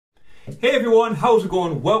Hey everyone, how's it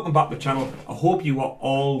going? Welcome back to the channel. I hope you are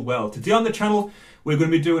all well. Today on the channel, we're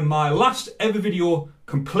going to be doing my last ever video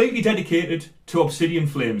completely dedicated to Obsidian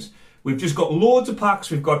Flames. We've just got loads of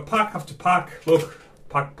packs. We've got pack after pack. Look,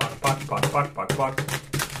 pack,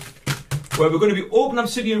 where we're going to be opening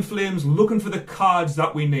Obsidian Flames looking for the cards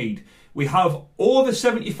that we need. We have over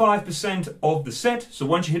 75% of the set, so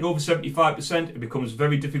once you hit over 75%, it becomes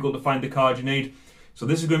very difficult to find the card you need. So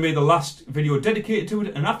this is going to be the last video dedicated to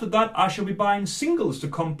it, and after that I shall be buying singles to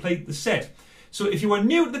complete the set. So if you are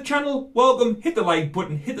new to the channel, welcome, hit the like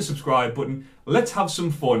button, hit the subscribe button, let's have some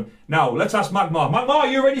fun. Now, let's ask Magma. Magma, are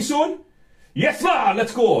you ready, son? Yes, sir,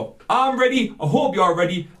 let's go. I'm ready, I hope you're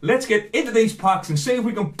ready. Let's get into these packs and see if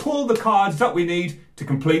we can pull the cards that we need to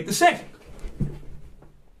complete the set.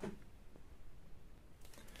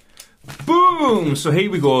 Boom! So here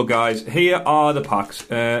we go, guys. Here are the packs.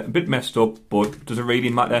 A bit messed up, but does it really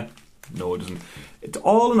matter? No, it doesn't. It's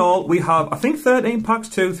all in all, we have, I think, 13 packs.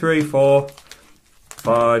 2, 3, 4,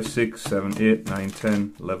 5, 6, 7, 8, 9,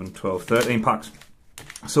 10, 11, 12, 13 packs.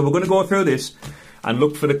 So we're going to go through this and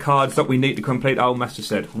look for the cards that we need to complete our master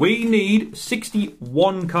set. We need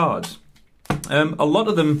 61 cards. A lot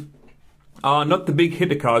of them are not the big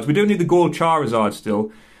hitter cards. We do need the gold Charizard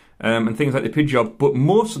still, and things like the Pidgeot, but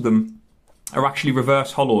most of them are actually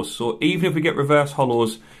reverse hollows. So even if we get reverse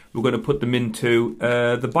hollows, we're going to put them into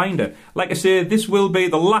the binder. Like I say, this will be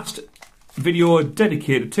the last video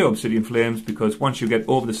dedicated to Obsidian Flames, because once you get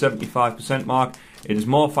over the 75% mark, it is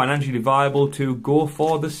more financially viable to go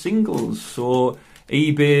for the singles. So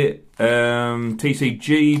eBay,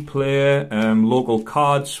 TCG Player, local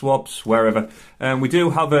card swaps, wherever. We do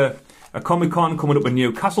have a Comic-Con coming up in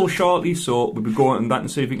Newcastle shortly, so we'll be going on that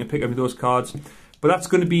and see if we can pick up those cards. But that's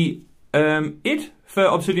going to be it for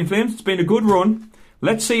Obsidian Flames. It's been a good run.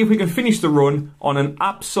 Let's see if we can finish the run on an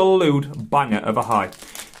absolute banger of a high.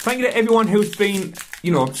 Thank you to everyone who's been,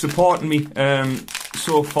 supporting me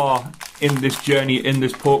so far in this journey, in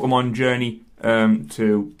this Pokemon journey,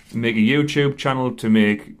 to make a YouTube channel, to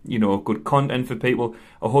make, good content for people.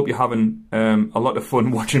 I hope you're having a lot of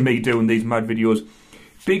fun watching me doing these mad videos.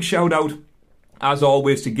 Big shout out, as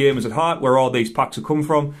always, to GamersAtHart, where all these packs have come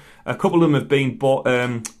from. A couple of them have been bought,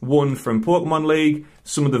 won from Pokemon League.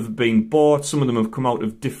 Some of them have been bought. Some of them have come out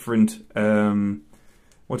of different,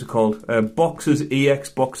 boxes, EX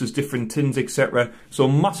boxes, different tins, etc. So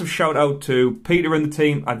massive shout out to Peter and the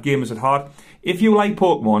team at GamersAtHart. If you like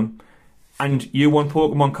Pokemon and you want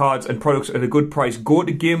Pokemon cards and products at a good price, go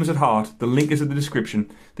to GamersAtHart. The link is in the description.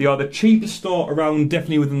 They are the cheapest store around,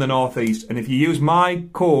 definitely within the Northeast. And if you use my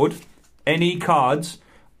code, NECARDS,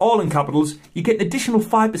 all in capitals, you get an additional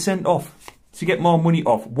 5% off. So you get more money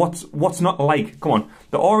off. What's not like? Come on.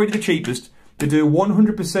 They're already the cheapest. They do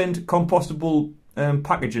 100% compostable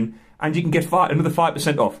packaging, and you can get another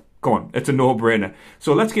 5% off. Come on. It's a no-brainer.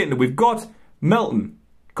 So let's get into it. We've got Melton.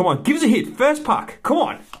 Come on. Give us a hit. First pack. Come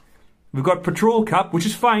on. We've got Patrol Cap, which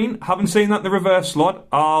is fine. Haven't seen that in the reverse slot.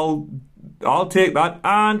 I'll take that.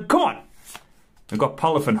 And come on. We've got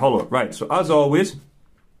Palafin Hollow. Right. So as always,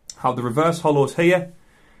 have the reverse hollows here.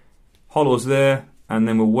 Hollows there, and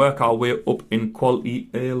then we'll work our way up in quality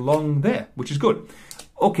along there, which is good.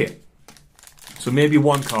 Okay, so maybe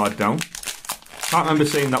one card down. Can't remember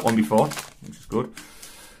seeing that one before, which is good.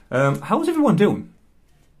 How's everyone doing?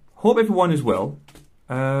 Hope everyone is well.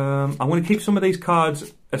 I'm going to keep some of these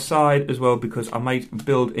cards aside as well, because I might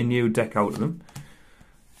build a new deck out of them.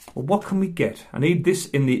 Well, what can we get? I need this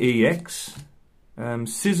in the EX.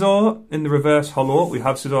 Scizor in the reverse hollow. We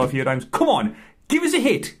have Scizor a few times. Come on! Give us a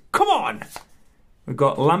hit! Come on! We've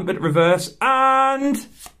got Lambert reverse and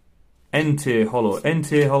Entei hollow.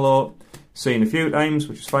 Entei hollow, seen a few times,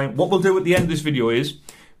 which is fine. What we'll do at the end of this video is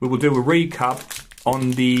we will do a recap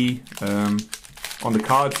on the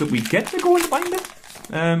cards that we get to go in the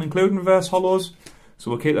binder, including reverse hollows.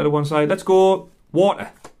 So we'll keep that to one side. Let's go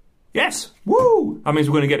water. Yes! Woo! That means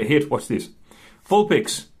we're going to get a hit. Watch this. Full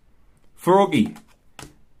picks. Froggy.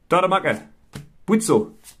 Dadamaka.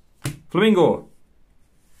 Witzel. Flamingo.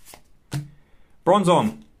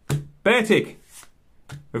 Bronzong, Beartic,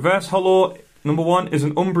 reverse hollow number 1 is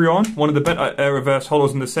an Umbreon, one of the better reverse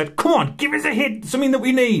hollows in the set. Come on, give us a hit, something that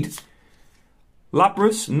we need.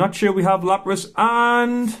 Lapras, not sure we have Lapras,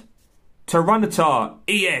 and Tyranitar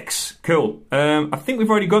EX, cool. I think we've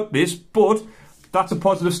already got this, but that's a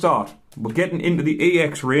positive start. We're getting into the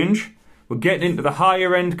EX range, we're getting into the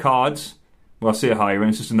higher end cards. Well, I say higher end,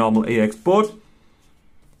 it's just a normal EX, but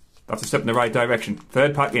that's a step in the right direction.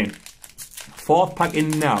 Third pack in. Fourth pack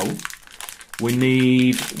in now. We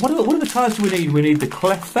need... What are the cards do we need? We need the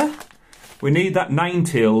Cleffa. We need that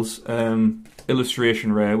Ninetales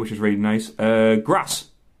illustration rare, which is really nice. Grass.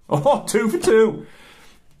 Oh, 2 for 2.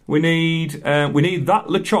 We need that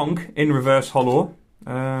Lechonk in reverse holo.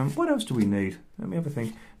 What else do we need? Let me have a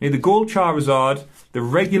think. We need the gold Charizard, the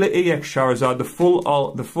regular EX Charizard, the full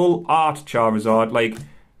art Charizard. Like,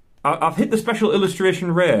 I've hit the special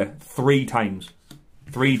illustration rare 3 times.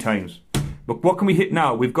 3 times. But what can we hit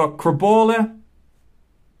now? We've got Crabola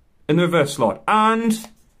in the reverse slot. And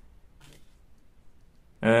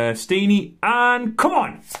Steenie. And come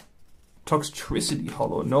on! Toxtricity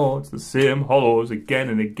holo. No, it's the same holos again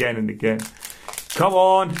and again and again. Come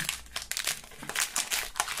on!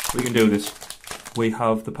 We can do this. We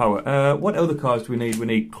have the power. What other cards do we need? We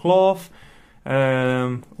need Cloth.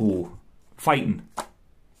 Fighting.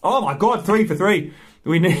 Oh my god, 3 for 3.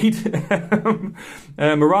 We need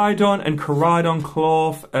Miraidon and Koraidon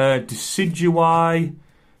Cloth, Decidueye,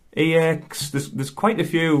 EX. There's quite a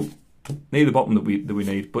few near the bottom that we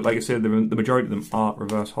need, but like I said, the majority of them are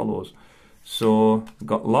reverse holos. So we've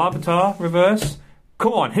got Larvitar reverse.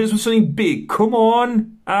 Come on, hit us with something big. Come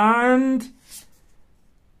on, and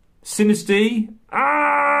Sinistea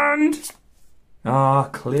and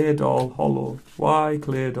Claydol holo. Why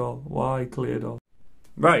Claydol? Why Claydol?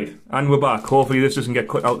 Right, and we're back. Hopefully this doesn't get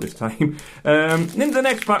cut out this time. Into the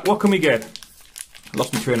next pack, what can we get?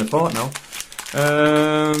 Lost my train of thought now.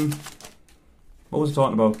 What was I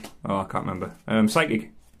talking about? Oh, I can't remember.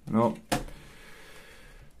 Psychic. No.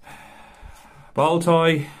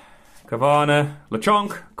 Baltoy. Kavana.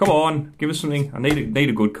 Lechonk. Come on, give us something. I need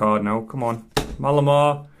a good card now. Come on.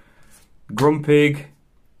 Malamar. Grumpig.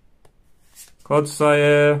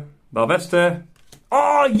 Clodsire. Balvesta.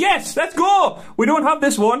 Oh, yes! Let's go! We don't have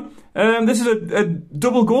this one. This is a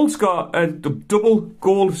double gold star. Double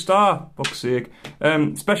gold star. Fuck's sake.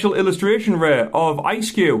 Special illustration rare of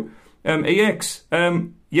Ice Cube. EX.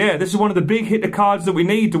 Yeah, this is one of the big hitter cards that we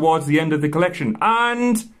need towards the end of the collection.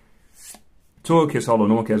 And Togekiss holo.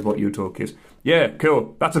 No one cares about you, Togekiss. Yeah,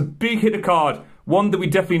 cool. That's a big hitter card. One that we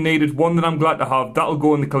definitely needed. One that I'm glad to have. That'll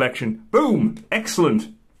go in the collection. Boom!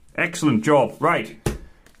 Excellent. Excellent job. Right.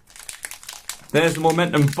 There's the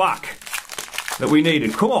momentum back that we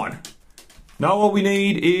needed. Come on. Now all we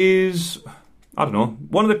need is, I don't know,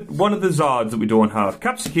 one of the Zards that we don't have.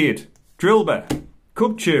 Capsicade, Drillbur,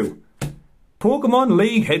 Cubchoo, Pokemon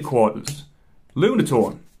League Headquarters,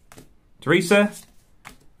 Lunatone, Teresa.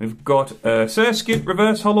 We've got Surskit,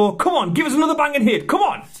 reverse holo. Come on, give us another banging hit. Come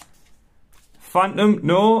on. Phantom,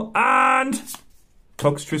 no, and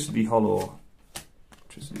Toxtricity holo.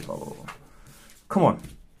 Toxtricity holo. Come on.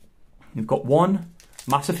 You've got one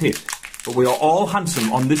massive hit, but we are all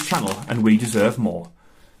handsome on this channel and we deserve more.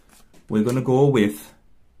 We're going to go with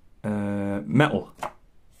Metal.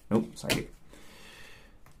 Nope, Psychic.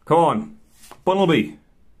 Come on. Bunnelby,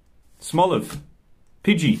 Smoliv,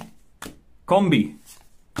 Pidgey, Combi,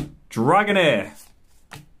 Dragonair,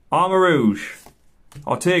 Armarouge,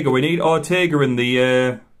 Ortega. We need Ortega in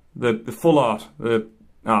the full art.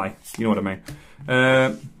 Aye, you know what I mean.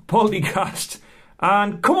 Poltergeist.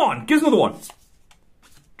 And come on, give us another one.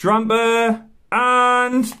 Dramper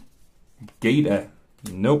and Gator.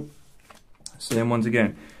 Nope. Same ones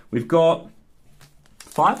again. We've got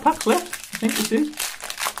 5 packs left, I think this is.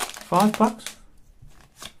 5 packs.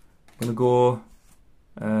 I'm going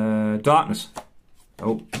to go Darkness.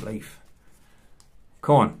 Oh, Leaf.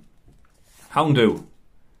 Come on. Houndoom.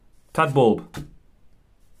 Tadbulb.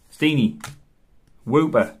 Steenie.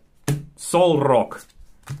 Wooper. Solrock.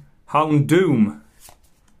 Houndoom.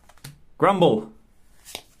 Gramble.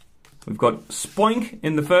 We've got Spoink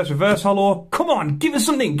in the first reverse holo. Come on, give us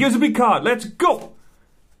something. Give us a big card. Let's go.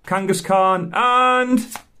 Kangaskhan and...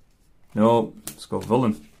 No, let's go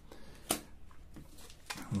Villain.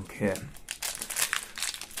 Okay.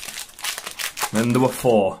 Then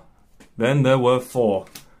there were 4.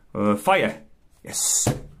 Fire. Yes.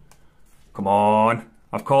 Come on.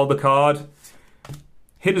 I've called the card.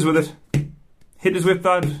 Hit us with it. Hit us with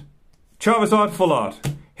that Charizard Full Art.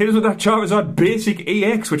 Hit us with that Charizard Basic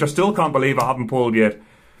EX, which I still can't believe I haven't pulled yet.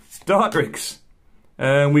 Dartrix.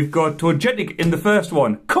 We've got Togetic in the first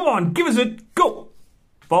one. Come on, give us it. Go.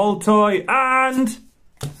 Baltoy and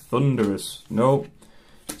Thunderous. No.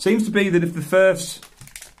 Seems to be that if the first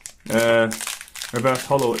reverse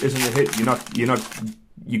holo isn't a hit,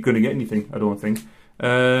 you're gonna get anything. I don't think.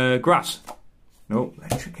 Grass. No.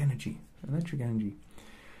 Electric Energy.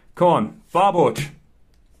 Come on. Barboach.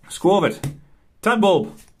 Squirvet.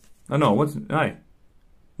 Tadbulb. Oh no, what's it? Aye.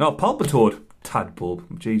 No, Palpitoad.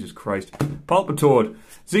 Tadbulb. Jesus Christ. Palpitoad.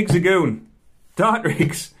 Zigzagoon.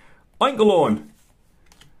 Dartrix. Oinkologne.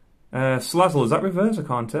 Slazzle. Is that reverse? I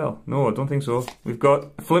can't tell. No, I don't think so. We've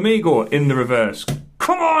got Flamigo in the reverse.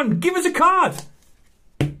 Come on! Give us a card!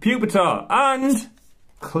 Pupitar. And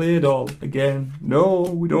Claydol again. No,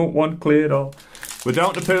 we don't want Claydol. We're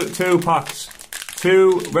down to 2 packs.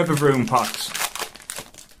 2 Revavroom packs.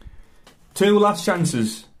 2 last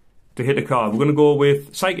chances to hit a card. We're going to go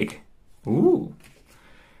with Psychic. Ooh.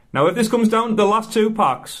 Now, if this comes down to the last 2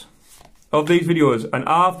 packs of these videos, and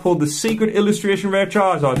I've pulled the secret illustration rare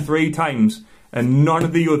Charizard 3 times, and none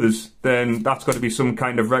of the others, then that's got to be some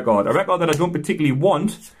kind of record. A record that I don't particularly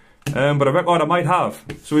want, but a record I might have.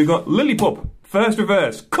 So we've got Lillipup, first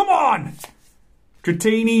reverse. Come on!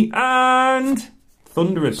 Dratini and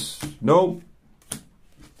Thunderous. No.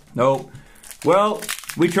 No. Well,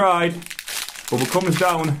 we tried, but it comes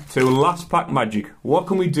down to last pack magic. What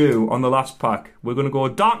can we do on the last pack? We're going to go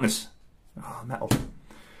Darkness. Oh, metal.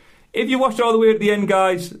 If you watched all the way to the end,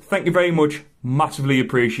 guys, thank you very much. Massively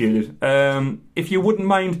appreciated. If you wouldn't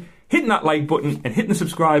mind hitting that like button and hitting the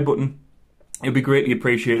subscribe button, it would be greatly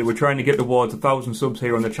appreciated. We're trying to get towards 1,000 subs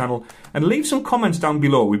here on the channel. And leave some comments down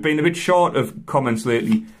below. We've been a bit short of comments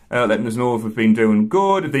lately, letting us know if we've been doing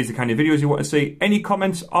good, if these are the kind of videos you want to see. Any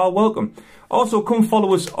comments are welcome. Also, come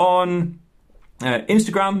follow us on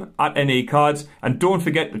Instagram at NECards. And don't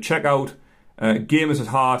forget to check out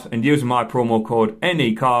GamersAtHart and using my promo code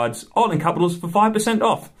NECards, all in capitals, for 5%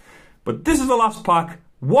 off. But this is the last pack.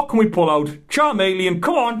 What can we pull out? Charmeleon,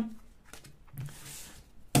 come on!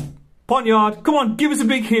 Ponyard, come on, give us a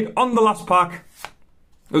big hit on the last pack.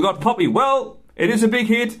 We've got Poppy. Well, it is a big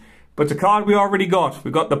hit, but it's a card we already got.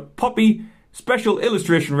 We've got the Poppy Special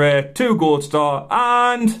Illustration Rare, 2 Gold Star,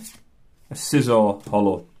 and a Scizor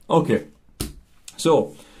Holo. Okay,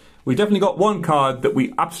 so we definitely got one card that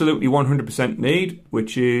we absolutely 100% need,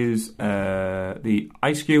 which is the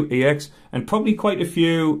Ice-Q EX, and probably quite a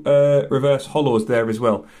few reverse holos there as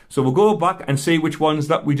well. So we'll go back and see which ones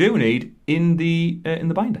that we do need in the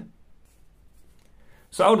binder.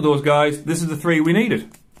 So out of those guys, this is the 3 we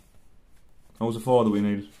needed. What was the 4 that we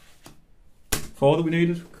needed? 4 that we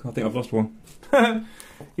needed? I think I've lost one.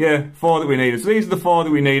 Yeah, 4 that we needed. So these are the 4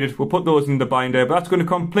 that we needed. We'll put those in the binder, but that's going to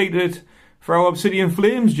complete it for our Obsidian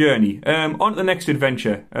Flames journey. On to the next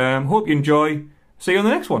adventure. Hope you enjoy. See you on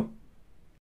the next one.